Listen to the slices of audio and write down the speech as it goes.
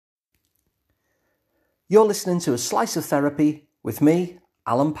You're listening to A Slice of Therapy with me,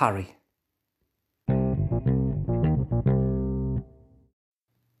 Alan Parry.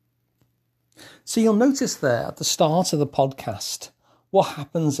 So you'll notice there at the start of the podcast, what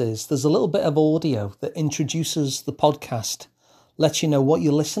happens is there's a little bit of audio that introduces the podcast, lets you know what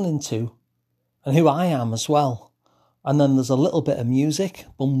you're listening to and who I am as well. And then there's a little bit of music,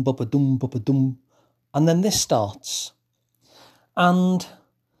 bum bubba dum bubba dum, and then this starts. And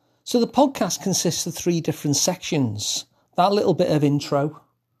so the podcast consists of 3 different sections. That little bit of intro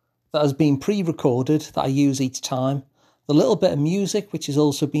that has been pre-recorded that I use each time. The little bit of music which has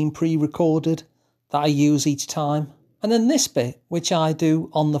also been pre-recorded that I use each time. And then this bit which I do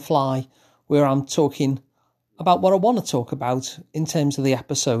on the fly where I'm talking about what I want to talk about in terms of the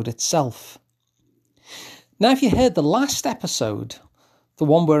episode itself. Now, if you heard the last episode, the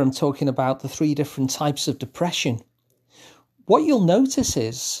one where I'm talking about the 3 different types of depression, what you'll notice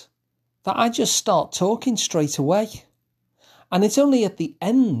is that I just start talking straight away. And it's only at the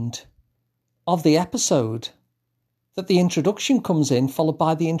end of the episode that the introduction comes in, followed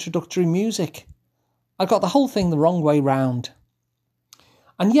by the introductory music. I got the whole thing the wrong way round.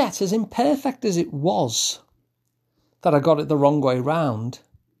 And yet, as imperfect as it was that I got it the wrong way round,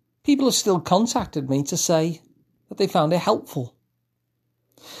 people have still contacted me to say that they found it helpful.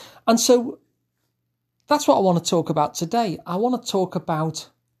 And so that's what I want to talk about today. I want to talk about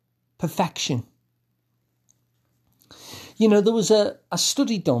perfection. You know, there was a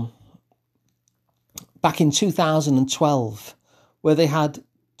study done back in 2012 where they had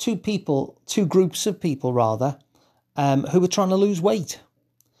two groups of people who were trying to lose weight.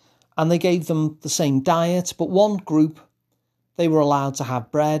 And they gave them the same diet, but one group, they were allowed to have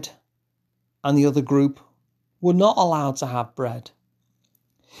bread, and the other group were not allowed to have bread.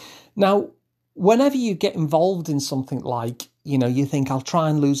 Now, whenever you get involved in something like, you think I'll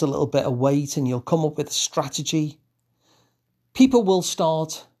try and lose a little bit of weight and you'll come up with a strategy, people will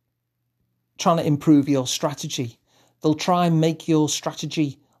start trying to improve your strategy. They'll try and make your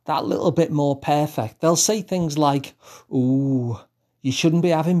strategy that little bit more perfect. They'll say things like, "Ooh, you shouldn't be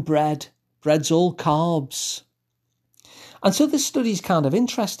having bread. Bread's all carbs." And so this study is kind of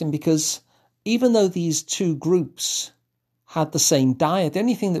interesting because even though these 2 groups had the same diet, the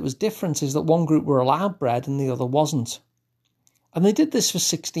only thing that was different is that one group were allowed bread and the other wasn't. And they did this for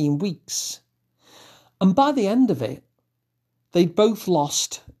 16 weeks. And by the end of it, they'd both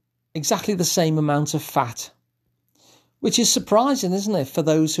lost exactly the same amount of fat, which is surprising, isn't it, for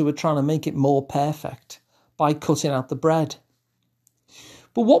those who were trying to make it more perfect by cutting out the bread.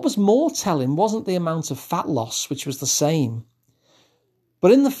 But what was more telling wasn't the amount of fat loss, which was the same,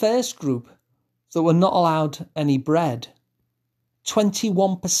 but in the first group that were not allowed any bread,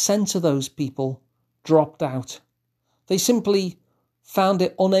 21% of those people dropped out. They simply found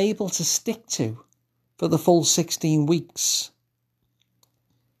it unable to stick to for the full 16 weeks.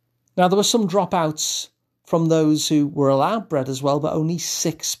 Now, there were some dropouts from those who were allowed bread as well, but only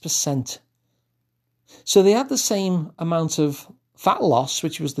 6%. So they had the same amount of fat loss,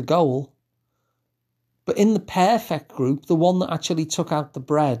 which was the goal, but in the perfect group, the one that actually took out the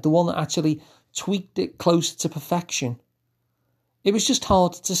bread, the one that actually tweaked it closer to perfection, it was just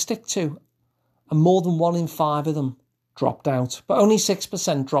hard to stick to, and more than 1 in 5 of them dropped out, but only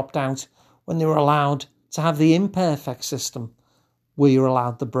 6% dropped out when they were allowed to have the imperfect system where you're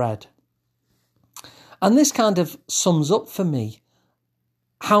allowed the bread. And this kind of sums up for me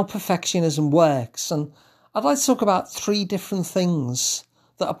how perfectionism works, and I'd like to talk about 3 different things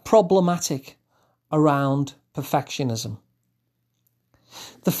that are problematic around perfectionism.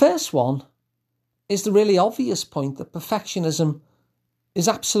 The first one is the really obvious point that perfectionism is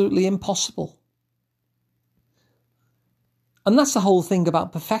absolutely impossible. And that's the whole thing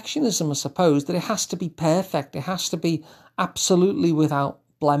about perfectionism, I suppose, that it has to be perfect. It has to be absolutely without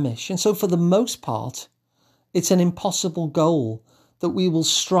blemish. And so for the most part, it's an impossible goal that we will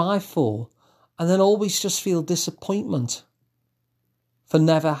strive for and then always just feel disappointment for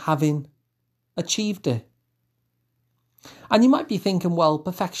never having achieved it. And you might be thinking, well,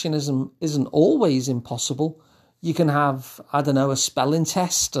 perfectionism isn't always impossible. You can have, a spelling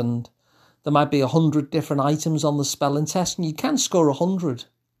test and there might be 100 different items on the spelling test and you can score 100.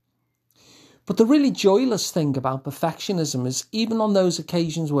 But the really joyless thing about perfectionism is even on those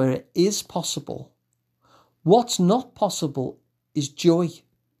occasions where it is possible, what's not possible is joy.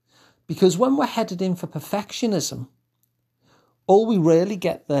 Because when we're headed in for perfectionism, all we really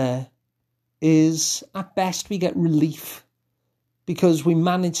get there is, at best, we get relief because we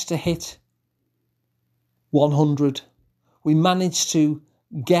managed to hit 100. We managed to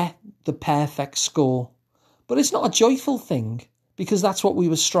get the perfect score. But it's not a joyful thing because that's what we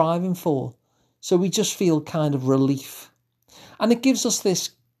were striving for. So we just feel kind of relief. And it gives us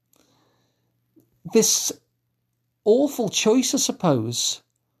this awful choice, I suppose,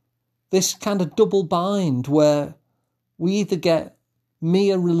 this kind of double bind where we either get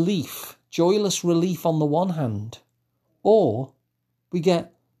mere relief, joyless relief on the one hand, or we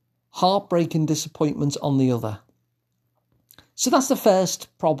get heartbreaking disappointment on the other. So that's the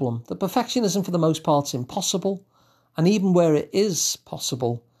first problem, that perfectionism for the most part is impossible, and even where it is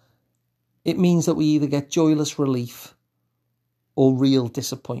possible, it means that we either get joyless relief or real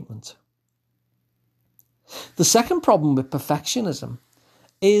disappointment. The second problem with perfectionism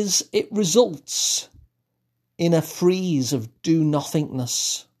is it results in a freeze of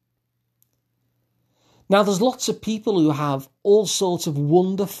do-nothingness. Now, there's lots of people who have all sorts of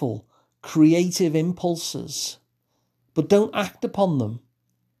wonderful, creative impulses, but don't act upon them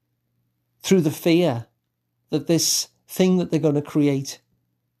through the fear that this thing that they're going to create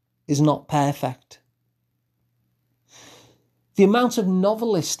is not perfect. The amount of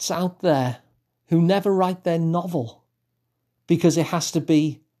novelists out there who never write their novel because it has to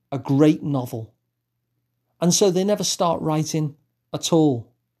be a great novel. And so they never start writing at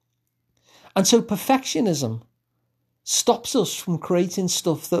all. And so perfectionism stops us from creating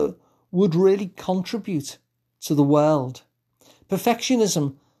stuff that would really contribute to the world.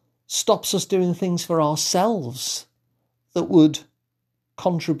 Perfectionism stops us doing things for ourselves that would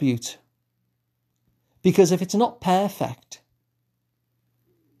contribute. Because if it's not perfect,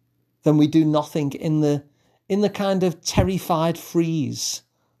 then we do nothing in the kind of terrified freeze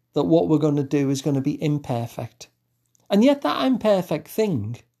that what we're going to do is going to be imperfect. And yet that imperfect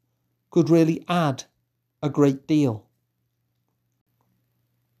thing could really add a great deal.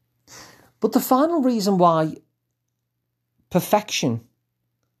 But the final reason why perfection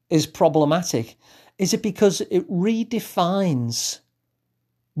is problematic is it because it redefines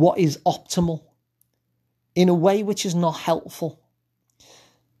what is optimal in a way which is not helpful.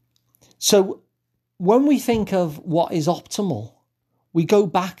 So when we think of what is optimal, we go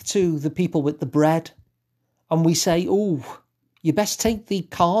back to the people with the bread and we say, oh, you best take the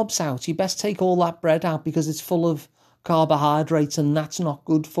carbs out. You best take all that bread out because it's full of carbohydrates and that's not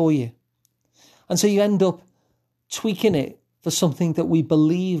good for you. And so you end up tweaking it for something that we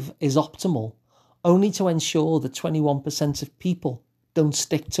believe is optimal, only to ensure that 21% of people don't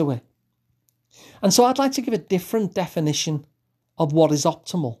stick to it. And so I'd like to give a different definition of what is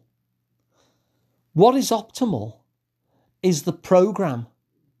optimal. What is optimal is the program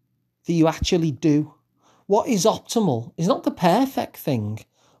that you actually do. What is optimal is not the perfect thing,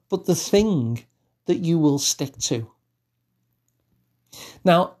 but the thing that you will stick to.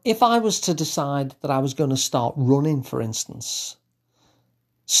 Now, if I was to decide that I was going to start running, for instance,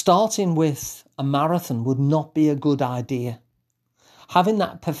 starting with a marathon would not be a good idea. Having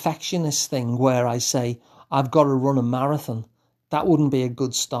that perfectionist thing where I say, I've got to run a marathon, that wouldn't be a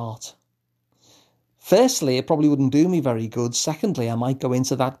good start. Firstly, it probably wouldn't do me very good. Secondly, I might go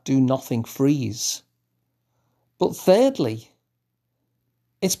into that do-nothing freeze. But thirdly,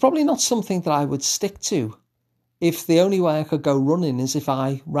 it's probably not something that I would stick to if the only way I could go running is if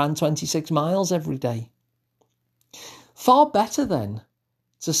I ran 26 miles every day. Far better then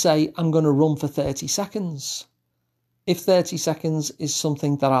to say I'm going to run for 30 seconds, if 30 seconds is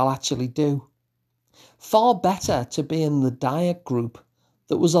something that I'll actually do. Far better to be in the diet group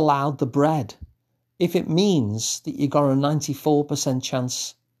that was allowed the bread, if it means that you got a 94%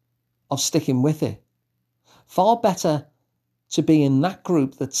 chance of sticking with it. Far better to be in that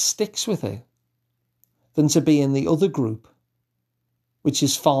group that sticks with it than to be in the other group, which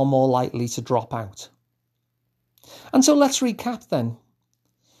is far more likely to drop out. And so let's recap then.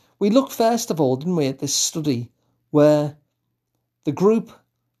 We looked first of all, didn't we, at this study where the group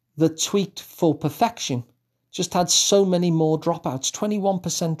that tweaked for perfection just had so many more dropouts,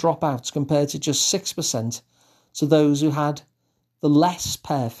 21% dropouts compared to just 6% to those who had the less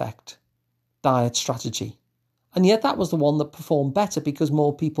perfect diet strategy. And yet that was the one that performed better because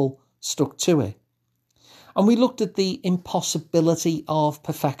more people stuck to it. And we looked at the impossibility of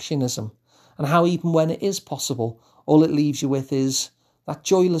perfectionism and how even when it is possible, all it leaves you with is that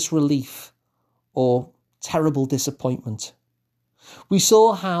joyless relief or terrible disappointment. We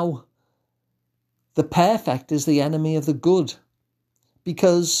saw how the perfect is the enemy of the good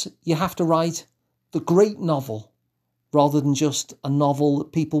because you have to write the great novel rather than just a novel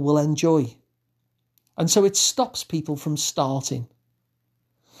that people will enjoy. And so it stops people from starting.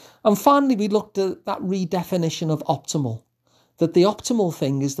 And finally, we looked at that redefinition of optimal, that the optimal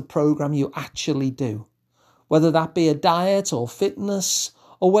thing is the program you actually do, whether that be a diet or fitness,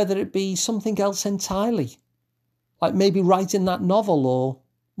 or whether it be something else entirely, like maybe writing that novel or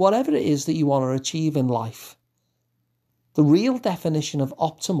whatever it is that you want to achieve in life, the real definition of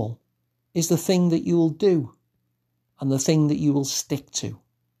optimal is the thing that you will do and the thing that you will stick to.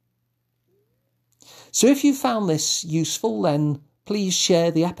 So if you found this useful, then please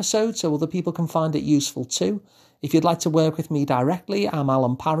share the episode so other people can find it useful too. If you'd like to work with me directly, I'm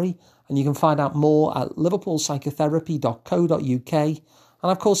Alan Parry, and you can find out more at liverpoolpsychotherapy.co.uk.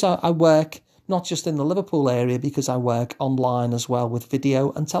 And of course, I work not just in the Liverpool area, because I work online as well with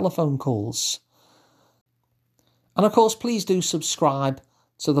video and telephone calls. And of course, please do subscribe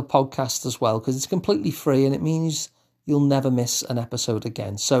to the podcast as well, because it's completely free and it means you'll never miss an episode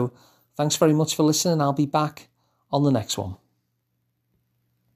again. So thanks very much for listening. I'll be back on the next one.